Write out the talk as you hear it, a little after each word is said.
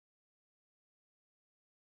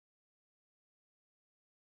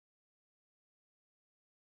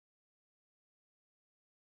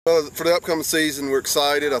Well, for the upcoming season, we're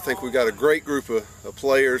excited. I think we've got a great group of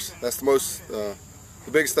players. That's the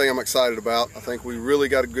biggest thing I'm excited about. I think we really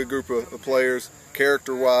got a good group of players,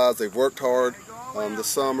 character-wise. They've worked hard this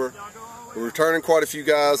summer. We're returning quite a few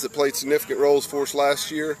guys that played significant roles for us last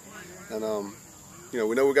year, and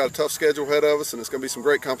we know we've got a tough schedule ahead of us, and it's going to be some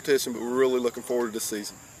great competition. But we're really looking forward to this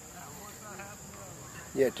season.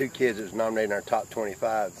 Yeah, two kids that was nominated in our top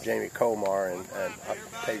 25, Jamie Colmar and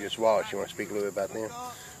Octavius Walsh. You want to speak a little bit about them?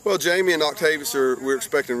 Well, Jamie and Octavius we're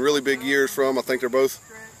expecting really big years from. I think they're both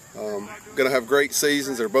going to have great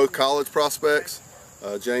seasons. They're both college prospects.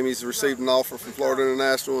 Jamie's received an offer from Florida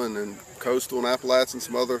International, and then Coastal and Appalachian.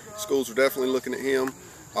 Some other schools are definitely looking at him.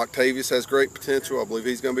 Octavius has great potential. I believe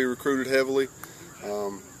he's going to be recruited heavily.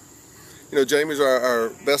 Jamie's our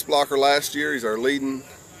best blocker last year. He's our leading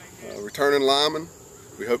returning lineman.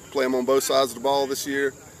 We hope to play him on both sides of the ball this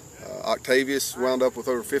year. Octavius wound up with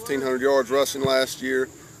over 1,500 yards rushing last year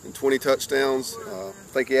and 20 touchdowns. I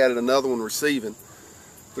think he added another one receiving.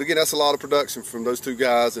 But again, that's a lot of production from those two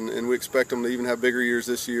guys, and we expect them to even have bigger years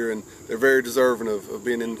this year, and they're very deserving of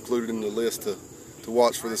being included in the list to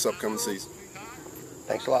watch for this upcoming season.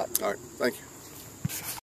 Thanks a lot. All right, thank you.